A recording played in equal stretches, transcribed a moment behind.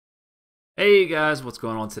Hey guys, what's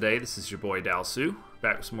going on today? This is your boy Dalsu,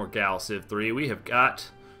 back with some more Gal Civ 3. We have got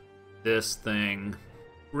this thing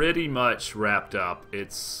pretty much wrapped up.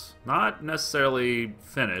 It's not necessarily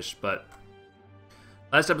finished, but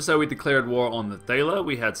last episode we declared war on the Thala.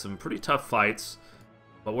 We had some pretty tough fights,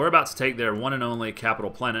 but we're about to take their one and only capital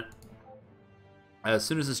planet as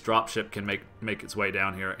soon as this dropship can make its way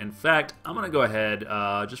down here. In fact, I'm going to go ahead,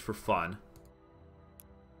 just for fun,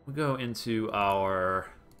 we'll go into our...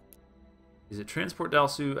 Is it Transport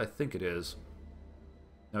Dalsu? I think it is.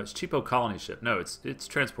 No, it's Cheapo Colony Ship. No, it's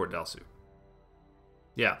Transport Dalsu.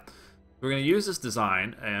 Yeah. We're going to use this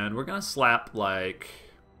design, and we're going to slap, like...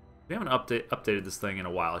 We haven't updated this thing in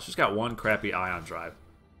a while. It's just got one crappy ion drive.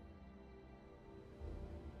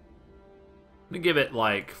 I'm going to give it,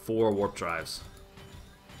 like, 4 warp drives.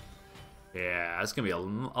 Yeah, it's going to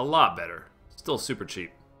be a lot better. Still super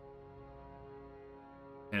cheap.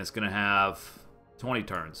 And it's going to have 20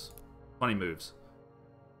 turns. 20 moves.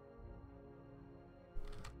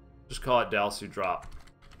 Just call it Dalsu Drop.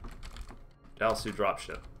 Dalsu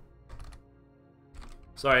Dropship.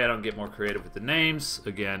 Sorry I don't get more creative with the names.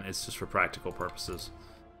 Again, it's just for practical purposes.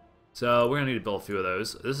 So we're going to need to build a few of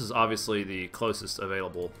those. This is obviously the closest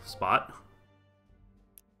available spot.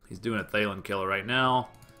 He's doing a Thalen killer right now.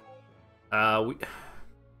 We're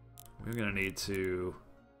going to need to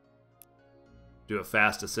do a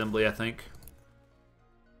fast assembly, I think,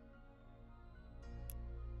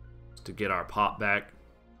 to get our pop back.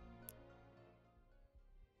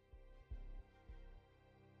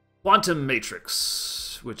 Quantum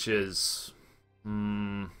Matrix, which is,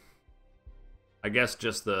 I guess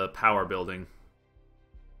just the power building.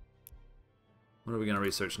 What are we going to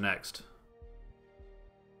research next?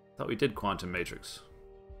 I thought we did Quantum Matrix.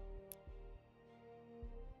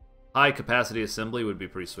 High capacity assembly would be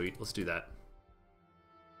pretty sweet. Let's do that.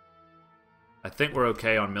 I think we're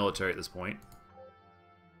okay on military at this point.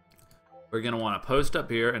 We're going to want to post up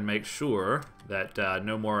here and make sure that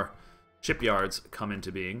no more shipyards come into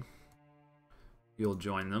being. You'll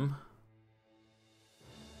join them.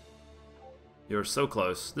 You're so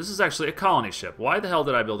close. This is actually a colony ship. Why the hell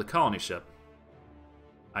did I build a colony ship?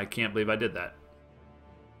 I can't believe I did that.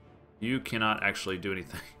 You cannot actually do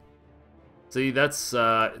anything. See, that's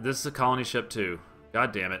this is a colony ship too.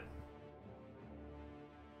 God damn it.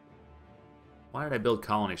 Why did I build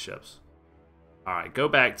colony ships? Alright, go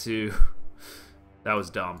back to... That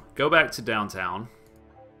was dumb. Go back to downtown.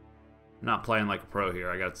 I'm not playing like a pro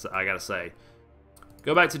here, I gotta say.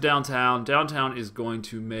 Go back to downtown. Downtown is going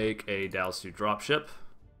to make a Dalsu dropship.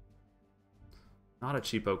 Not a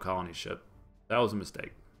cheapo colony ship. That was a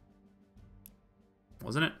mistake.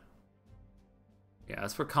 Wasn't it? Yeah,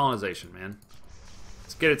 that's for colonization, man.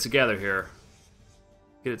 Let's get it together here.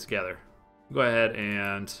 Get it together. Go ahead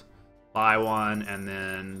and buy one, and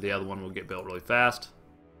then the other one will get built really fast.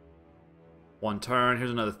 One turn.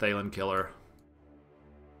 Here's another Thalen killer.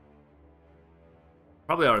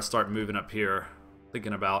 Probably ought to start moving up here.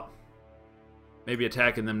 Thinking about maybe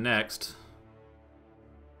attacking them next.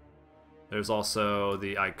 There's also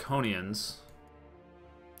the Iconians.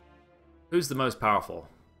 Who's the most powerful?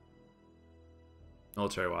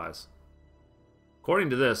 Military-wise.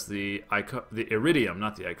 According to this, the Iridium,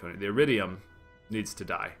 not the Iconian, the Iridium needs to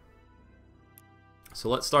die. So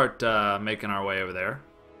let's start making our way over there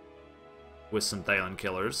with some Thalen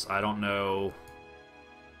killers. I don't know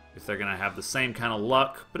if they're going to have the same kind of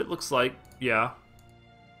luck, but it looks like, yeah.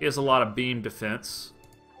 He has a lot of beam defense,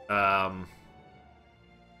 and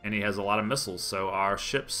he has a lot of missiles, so our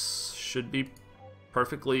ships should be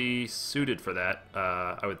perfectly suited for that,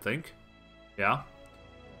 I would think. Yeah.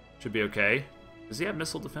 Should be okay. Does he have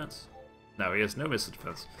missile defense? No, he has no missile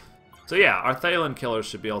defense. So yeah, our Thalen killers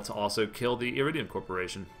should be able to also kill the Iridium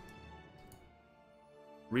Corporation.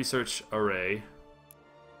 Research array.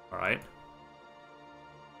 Alright.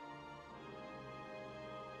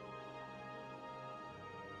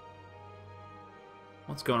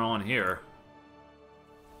 What's going on here?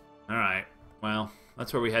 Alright. Well,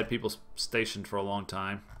 that's where we had people stationed for a long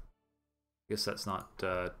time. Guess that's not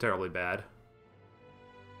terribly bad.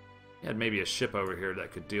 We had maybe a ship over here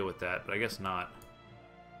that could deal with that, but I guess not.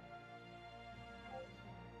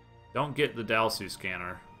 Don't get the Dalsu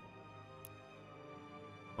scanner.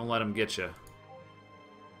 Don't let him get you.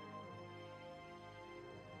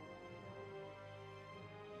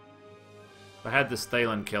 If I had this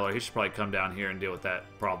Thalen killer, he should probably come down here and deal with that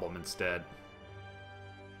problem instead.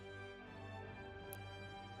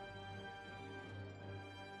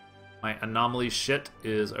 My anomaly shit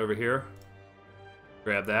is over here.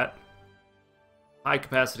 Grab that. High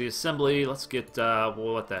capacity assembly. Let's get,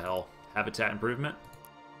 well, what the hell? Habitat improvement?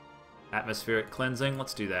 Atmospheric cleansing.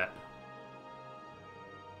 Let's do that.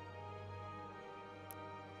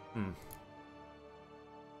 Hmm.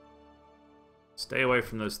 Stay away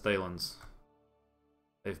from those Thalans.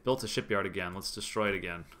 They've built a shipyard again. Let's destroy it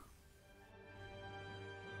again.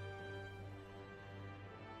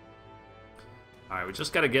 Alright, we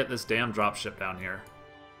just gotta get this damn dropship down here.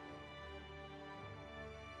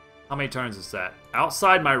 How many turns is that?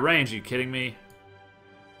 Outside my range, are you kidding me?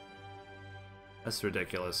 That's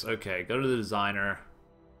ridiculous. Okay, go to the designer.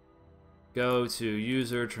 Go to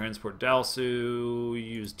user, transport Dalsu,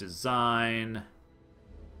 use design,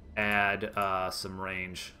 add some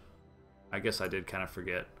range. I guess I did kind of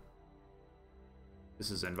forget.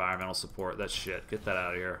 This is environmental support. That's shit. Get that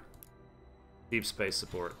out of here. Deep space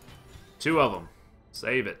support. 2 of them.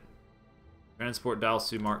 Save it. Transport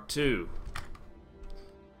Dalsu Mark II.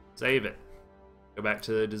 Save it. Go back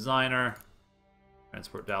to the designer.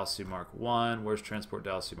 Transport Dalsu Mark I. Where's Transport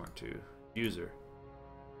Dalsu Mark II? User.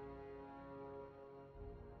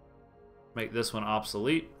 Make this one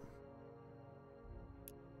obsolete.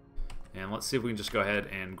 And let's see if we can just go ahead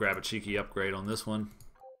and grab a cheeky upgrade on this one.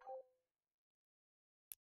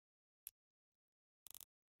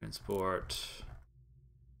 Transport.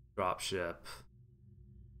 Dropship.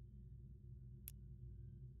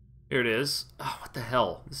 Here it is. Oh, what the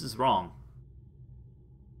hell? This is wrong.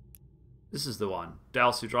 This is the one.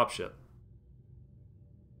 Dalsu Dropship.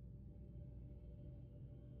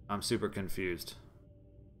 I'm super confused.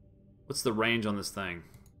 What's the range on this thing?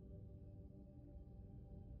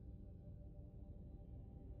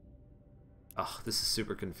 Oh, this is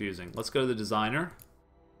super confusing. Let's go to the designer.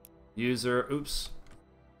 User. Oops.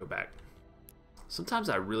 Go back. Sometimes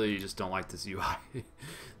I really just don't like this UI.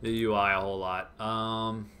 The UI a whole lot.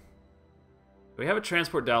 We have a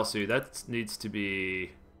transport Dalsu. That needs to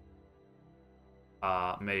be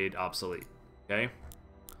made obsolete. Okay.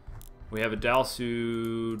 We have a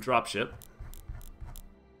Dalsu dropship.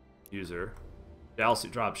 User.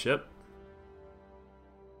 Dalsu dropship.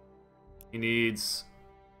 He needs...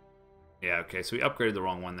 Yeah, okay, so we upgraded the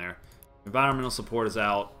wrong one there. Environmental support is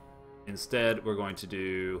out. Instead, we're going to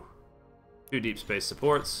do 2 deep space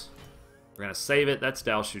supports. We're going to save it. That's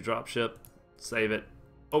Dalsu dropship. Save it.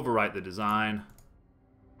 Overwrite the design.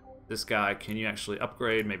 This guy, can you actually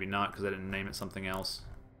upgrade? Maybe not, because I didn't name it something else.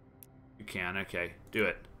 You can, okay. Do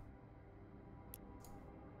it.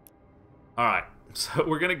 Alright, so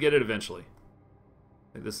we're going to get it eventually.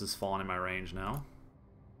 I think this is falling in my range now.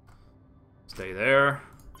 Stay there.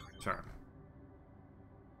 Turn.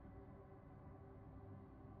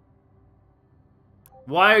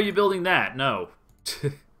 Why are you building that? No.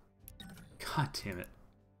 God damn it.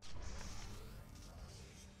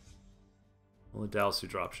 Well, the Dalsu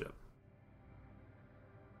dropship.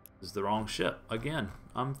 This is the wrong ship. Again,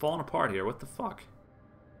 I'm falling apart here. What the fuck?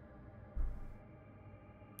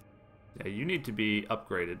 Yeah, you need to be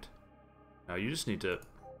upgraded. No, you just need to...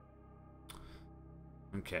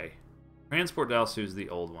 Okay. Transport Dalsu is the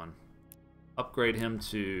old one. Upgrade him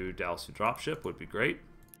to Dalsu dropship would be great.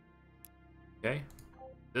 Okay.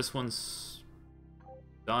 This one's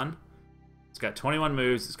done. It's got 21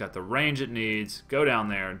 moves. It's got the range it needs. Go down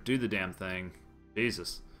there and do the damn thing.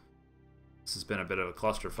 Jesus. This has been a bit of a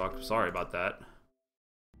clusterfuck. Sorry about that.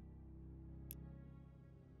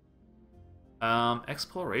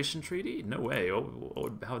 Exploration treaty? No way.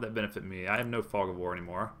 How would that benefit me? I have no fog of war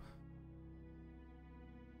anymore.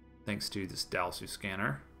 Thanks to this Dalsu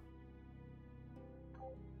scanner.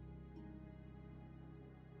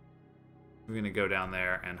 We're going to go down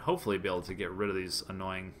there and hopefully be able to get rid of these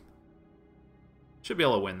annoying... Should be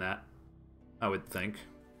able to win that, I would think.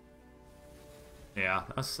 Yeah,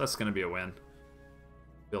 that's going to be a win.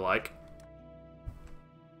 Feel like.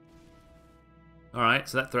 Alright,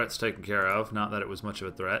 so that threat's taken care of. Not that it was much of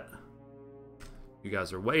a threat. You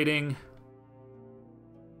guys are waiting.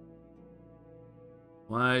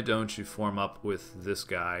 Why don't you form up with this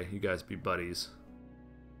guy? You guys be buddies.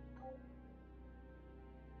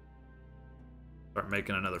 Start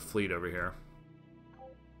making another fleet over here.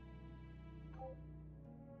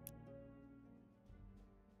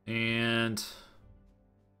 And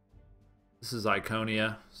this is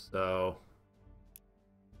Iconia, so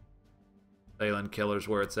Thaylen Killer's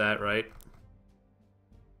where it's at, right?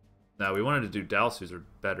 No, we wanted to do Dalsus are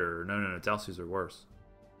better. No, Dalsus are worse.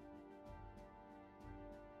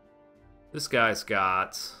 This guy's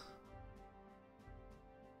got...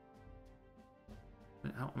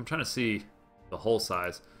 I'm trying to see the hull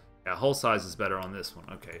size. Yeah, hull size is better on this one.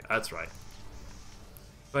 Okay, that's right.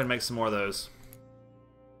 Go ahead and make some more of those.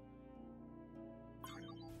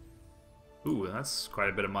 Ooh, that's quite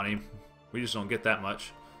a bit of money. We just don't get that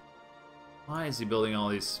much. Why is he building all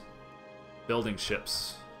these building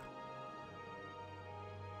ships?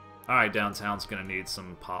 Alright, downtown's gonna need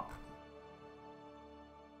some pop.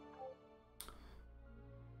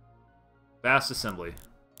 Fast assembly.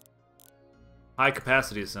 High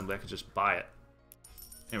capacity assembly, I could just buy it.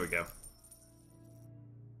 Here we go.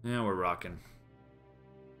 Yeah, we're rocking.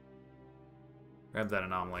 Grab that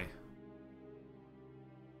anomaly.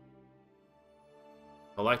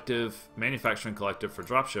 Collective, manufacturing collective for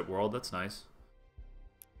dropship world, that's nice.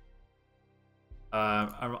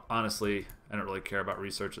 Honestly, I don't really care about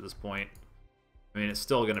research at this point. I mean, it's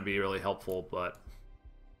still going to be really helpful, but...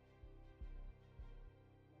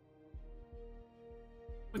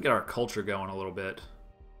 we get our culture going a little bit.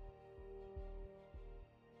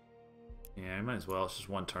 Yeah, you might as well. It's just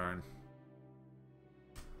one turn.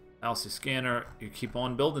 LC scanner, you keep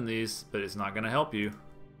on building these, but it's not going to help you.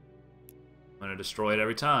 I'm going to destroy it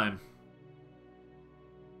every time.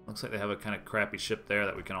 Looks like they have a kind of crappy ship there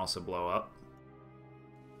that we can also blow up.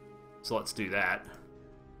 So let's do that.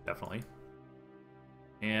 Definitely.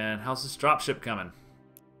 And how's this dropship coming?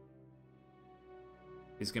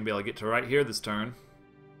 He's going to be able to get to right here this turn.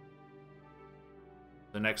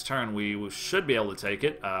 The next turn we should be able to take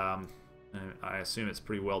it. I assume it's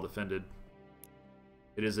pretty well defended.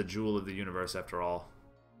 It is a jewel of the universe after all.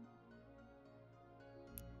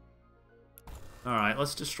 Alright,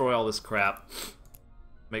 let's destroy all this crap.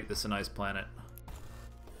 Make this a nice planet.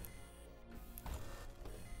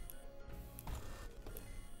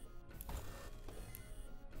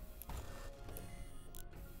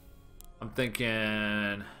 I'm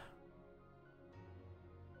thinking...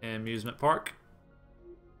 amusement park.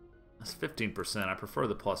 That's 15%. I prefer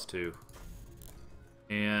the +2.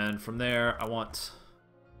 And from there, I want...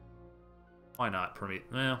 why not permit?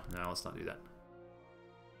 Well, no, let's not do that.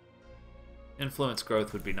 Influence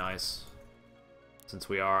growth would be nice. Since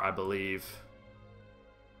we are, I believe,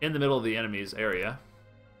 in the middle of the enemy's area.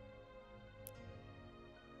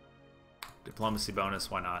 Diplomacy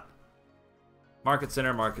bonus, why not? Market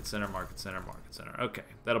center, market center, market center, market center. Okay,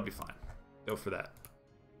 that'll be fine. Go for that.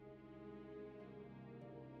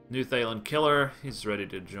 New Thalen Killer, he's ready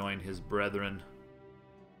to join his brethren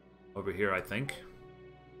over here, I think.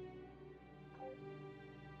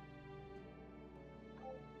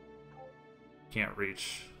 Can't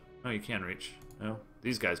reach. Oh, you can reach. No,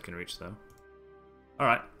 these guys can reach, though.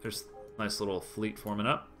 Alright, there's a nice little fleet forming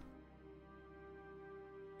up.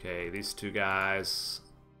 Okay, these two guys...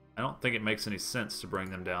 I don't think it makes any sense to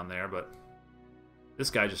bring them down there, but... this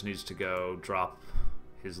guy just needs to go drop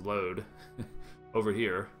his load over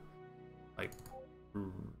here. Like,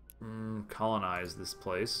 colonize this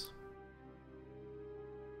place.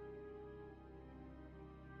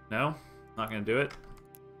 No? Not gonna do it?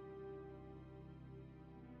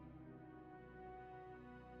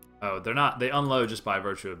 Oh, they're not. They unload just by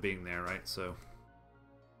virtue of being there, right? So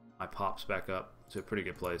my pop's back up to a pretty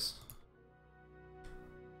good place.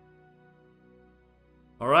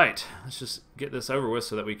 Alright, let's just get this over with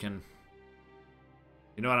so that we can...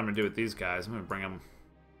 you know what I'm going to do with these guys? I'm going to bring them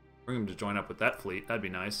to join up with that fleet. That'd be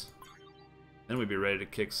nice. Then we'd be ready to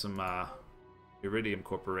kick some Iridium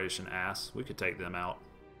Corporation ass. We could take them out.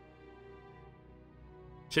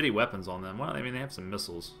 Shitty weapons on them. Well, I mean, they have some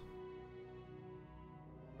missiles.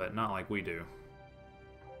 But not like we do.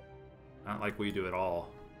 Not like we do at all.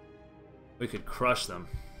 We could crush them.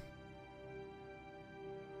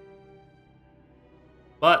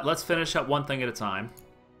 But let's finish up one thing at a time.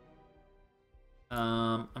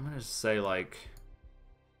 I'm going to say, like...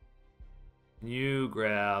 can you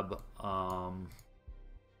grab...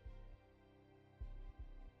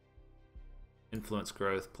 influence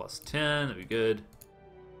growth +10. That'd be good.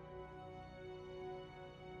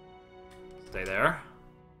 Stay there.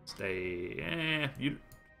 Stay... you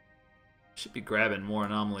should be grabbing more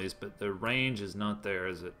anomalies, but the range is not there,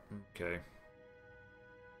 is it? Okay.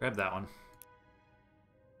 Grab that one.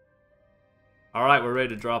 Alright, we're ready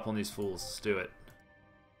to drop on these fools. Let's do it.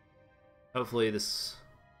 Hopefully this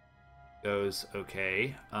goes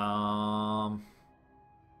okay. 100%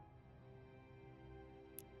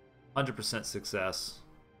 success.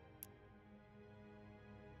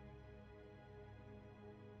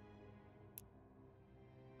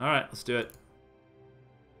 Alright, let's do it.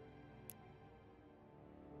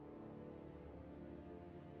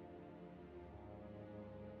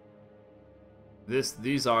 This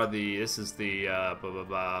is the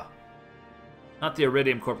not the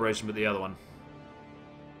Iridium Corporation, but the other one.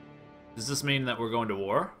 Does this mean that we're going to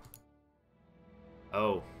war?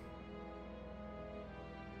 Oh.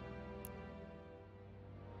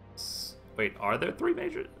 Wait, are there 3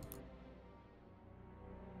 major?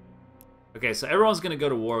 Okay, so everyone's going to go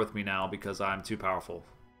to war with me now because I'm too powerful.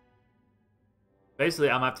 Basically,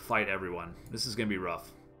 I'm going to have to fight everyone. This is going to be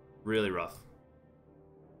rough. Really rough.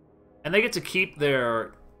 And they get to keep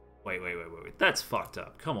their... Wait. That's fucked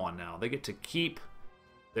up. Come on now. They get to keep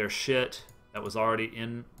their shit that was already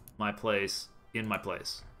in my place.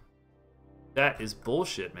 That is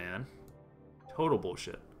bullshit, man. Total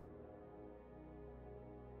bullshit.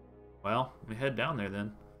 Well, let me head down there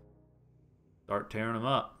then. Start tearing them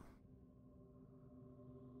up.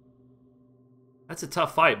 That's a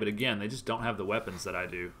tough fight, but again, they just don't have the weapons that I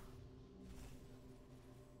do.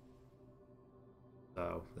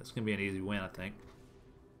 So, that's going to be an easy win, I think.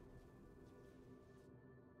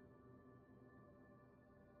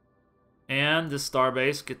 And this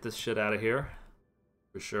starbase, get this shit out of here.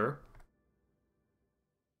 For sure.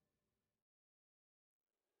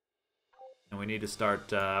 And we need to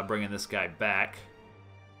start bringing this guy back.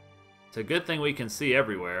 It's a good thing we can see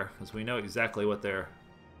everywhere, because we know exactly what they're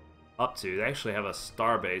up to. They actually have a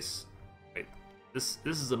starbase. Wait, this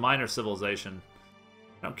is a minor civilization.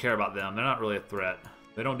 I don't care about them. They're not really a threat.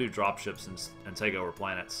 They don't do dropships and take over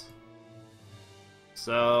planets.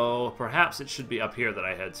 So perhaps it should be up here that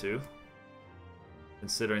I head to,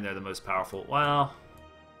 considering they're the most powerful. Well,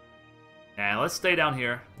 nah, let's stay down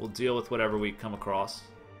here. We'll deal with whatever we come across.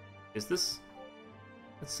 Is this...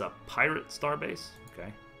 It's a pirate starbase?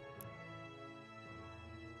 Okay.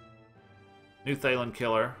 New Thalen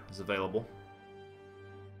Killer is available.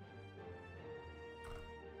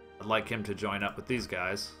 I'd like him to join up with these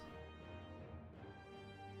guys.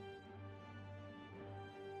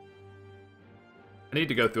 I need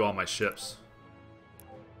to go through all my ships.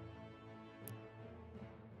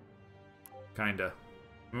 Kinda.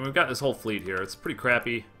 I mean, we've got this whole fleet here. It's pretty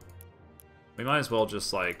crappy. We might as well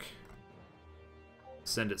just, like,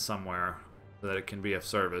 send it somewhere so that it can be of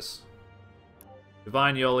service.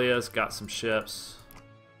 Divine Yolia's got some ships.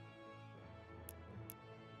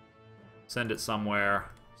 Send it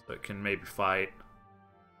somewhere so it can maybe fight.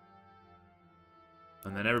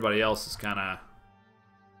 And then everybody else is kind of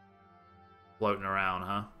floating around,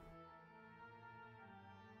 huh?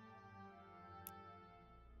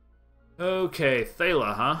 Okay,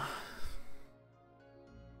 Thala, huh?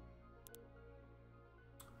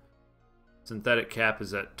 Synthetic cap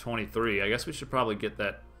is at 23. I guess we should probably get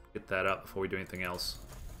that up before we do anything else.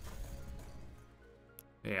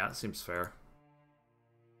 Yeah, that seems fair.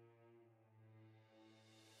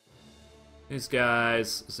 These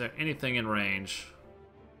guys, is there anything in range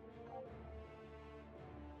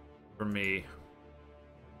for me?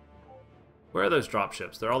 Where are those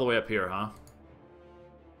dropships? They're all the way up here, huh?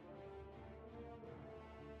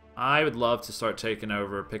 I would love to start taking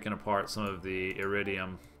over, picking apart some of the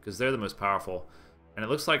iridium, because they're the most powerful. And it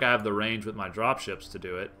looks like I have the range with my dropships to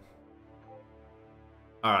do it.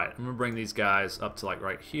 Alright, I'm going to bring these guys up to, like,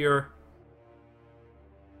 right here.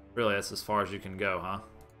 Really, that's as far as you can go, huh?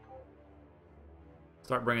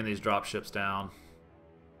 Start bringing these dropships down.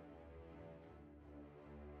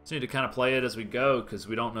 Just need to kind of play it as we go, because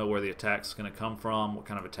we don't know where the attack's going to come from, what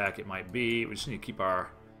kind of attack it might be. We just need to keep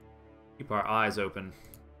our eyes open.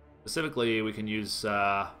 Specifically, we can use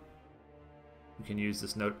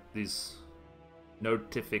these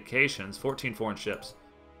notifications, 14 foreign ships,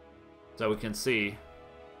 so we can see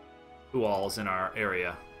who all is in our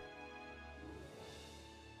area.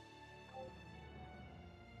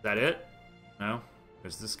 Is that it? No?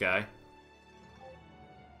 There's this guy.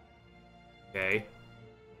 Okay.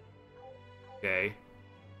 Okay.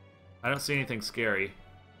 I don't see anything scary.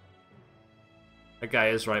 That guy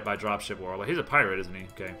is right by Dropship World. He's a pirate, isn't he?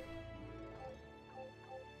 Okay.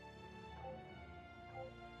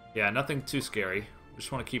 Yeah, nothing too scary.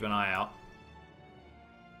 Just want to keep an eye out.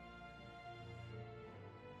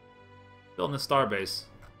 Building the starbase.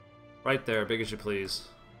 Right there, big as you please.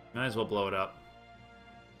 Might as well blow it up.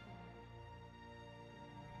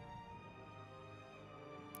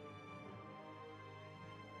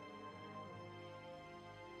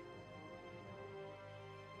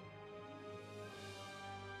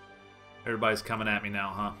 Everybody's coming at me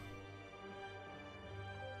now, huh?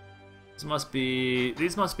 These must be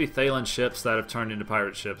Thalen ships that have turned into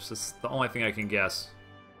pirate ships. That's the only thing I can guess.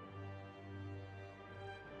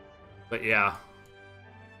 But yeah.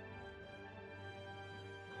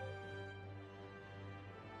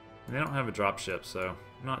 They don't have a dropship, so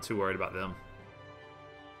I'm not too worried about them.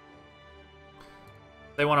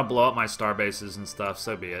 If they want to blow up my star bases and stuff,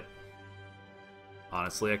 so be it.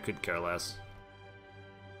 Honestly, I could care less.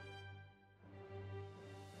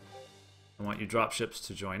 I want you dropships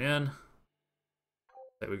to join in.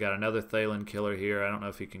 We got another Thalen killer here. I don't know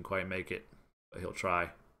if he can quite make it, but he'll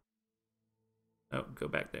try. Oh, go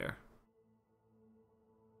back there.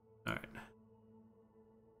 Alright.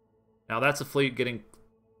 Now that's a fleet getting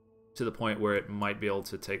to the point where it might be able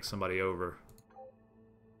to take somebody over.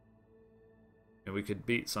 And we could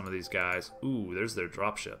beat some of these guys. Ooh, there's their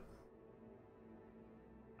dropship.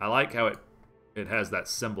 I like how it has that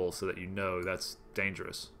symbol so that you know that's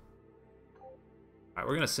dangerous. Alright,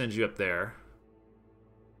 we're going to send you up there.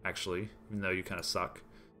 Actually, even though you kind of suck.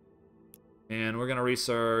 And we're going to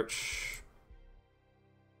research...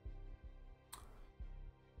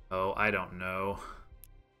 Oh, I don't know.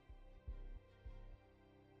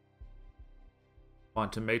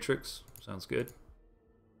 Quantum Matrix. Sounds good.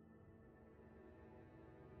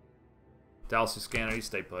 Dalsu Scanner, you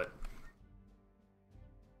stay put.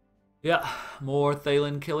 Yeah, more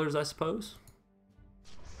Thalen killers, I suppose.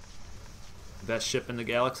 Best ship in the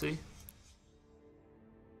galaxy.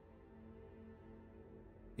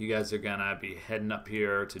 You guys are gonna be heading up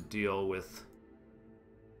here to deal with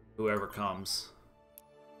whoever comes.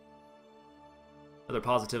 Another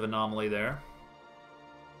positive anomaly there.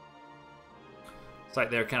 It's like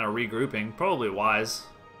they're kind of regrouping. Probably wise.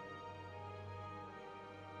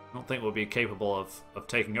 I don't think we'll be capable of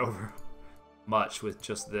taking over much with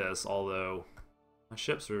just this, although my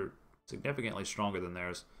ships are significantly stronger than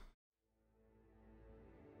theirs.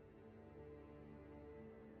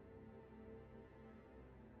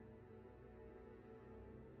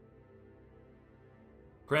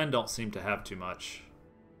 Kren don't seem to have too much.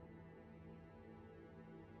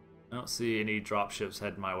 I don't see any dropships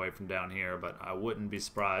heading my way from down here, but I wouldn't be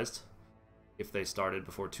surprised if they started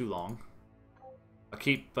before too long. I'll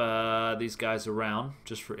keep these guys around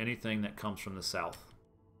just for anything that comes from the south.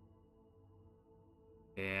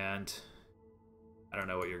 And I don't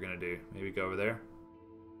know what you're going to do. Maybe go over there.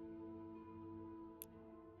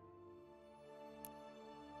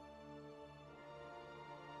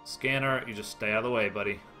 Scanner, you just stay out of the way,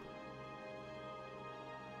 buddy.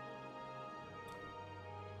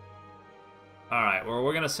 Alright, well,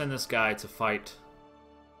 we're going to send this guy to fight.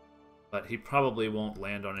 But he probably won't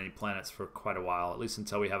land on any planets for quite a while, at least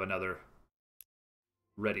until we have another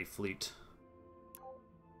ready fleet.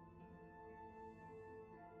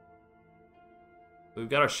 We've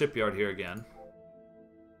got our shipyard here again.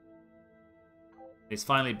 He's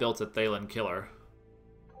finally built a Thalen killer.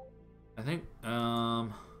 I think, how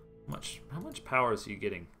much power is he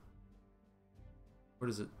getting? What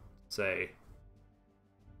does it say?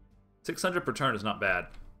 600 per turn is not bad.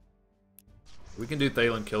 We can do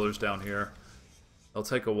Thalen killers down here. They'll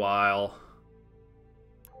take a while.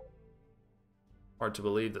 Hard to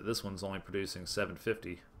believe that this one's only producing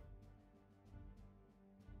 750.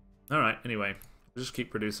 Alright, anyway. We'll just keep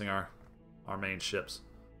producing our main ships.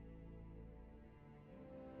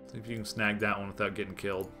 See if you can snag that one without getting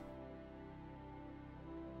killed.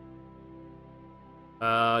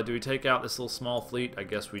 Do we take out this little small fleet? I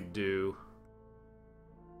guess we do.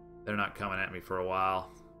 They're not coming at me for a while.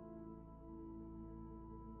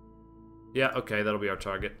 Yeah, okay, that'll be our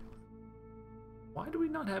target. Why do we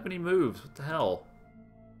not have any moves? What the hell?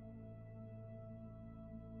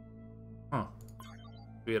 Huh.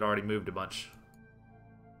 We had already moved a bunch.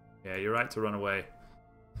 Yeah, you're right to run away.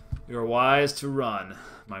 You're wise to run,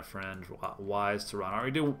 my friend. Wise to run. Alright,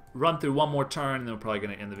 we do run through one more turn, and then we're probably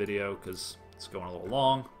going to end the video, because it's going a little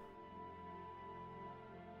long.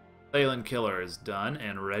 Thalen Killer is done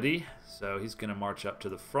and ready, so he's going to march up to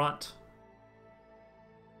the front.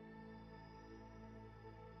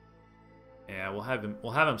 Yeah, we'll have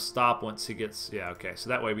him stop once he gets... Yeah, okay, so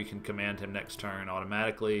that way we can command him next turn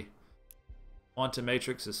automatically. Quantum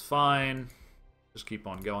Matrix is fine. Just keep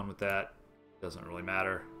on going with that. Doesn't really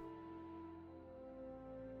matter.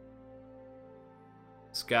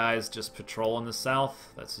 This guy's just patrolling the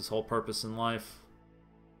south. That's his whole purpose in life.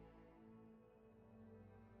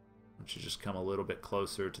 Why don't you just come a little bit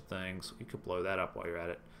closer to things? You could blow that up while you're at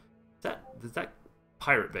it. Is that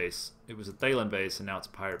pirate base? It was a Thalen base and now it's a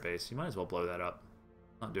pirate base. You might as well blow that up.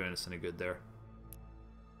 Not doing us any good there.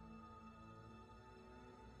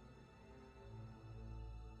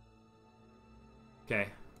 Okay.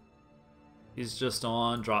 He's just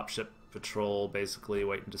on dropship patrol, basically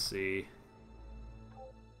waiting to see,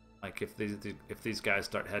 like, if these guys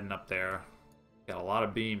start heading up there. Got a lot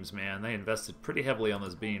of beams, man. They invested pretty heavily on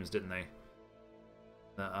those beams, didn't they?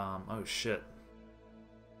 Oh shit.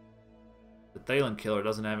 The Thalen Killer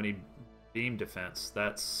doesn't have any beam defense.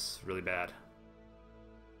 That's really bad.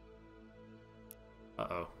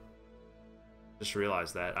 Uh-oh. Just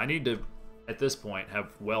realized that. I need to, at this point, have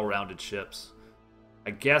well-rounded ships. I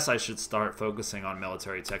guess I should start focusing on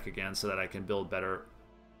military tech again so that I can build better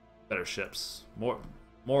ships. More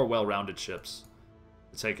well-rounded ships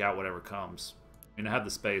to take out whatever comes. I mean, I have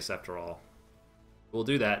the space after all. We'll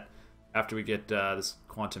do that after we get this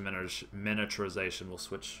quantum miniaturization. We'll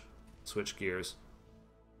switch switch gears.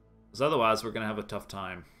 Because otherwise we're going to have a tough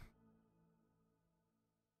time.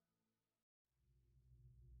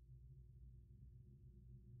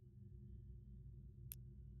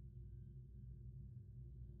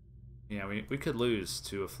 Yeah, we could lose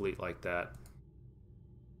to a fleet like that.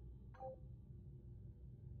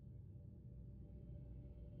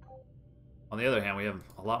 On the other hand, we have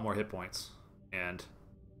a lot more hit points. And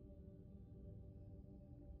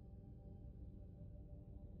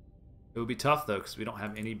it would be tough, though, because we don't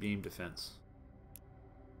have any beam defense.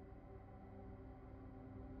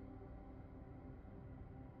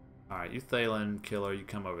 Alright, you Thalen killer, you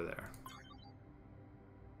come over there.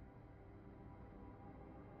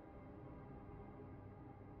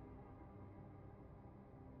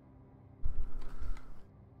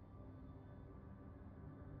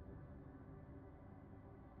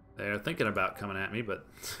 They're thinking about coming at me, but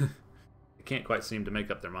they can't quite seem to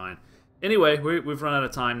make up their mind. Anyway, we've run out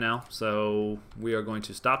of time now, so we are going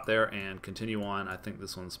to stop there and continue on. I think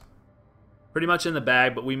this one's pretty much in the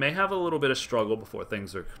bag, but we may have a little bit of struggle before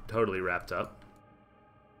things are totally wrapped up.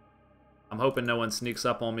 I'm hoping no one sneaks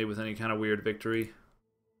up on me with any kind of weird victory.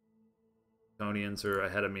 Estonians are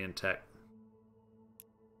ahead of me in tech.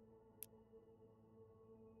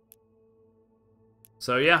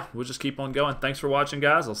 So yeah, we'll just keep on going. Thanks for watching,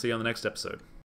 guys. I'll see you on the next episode.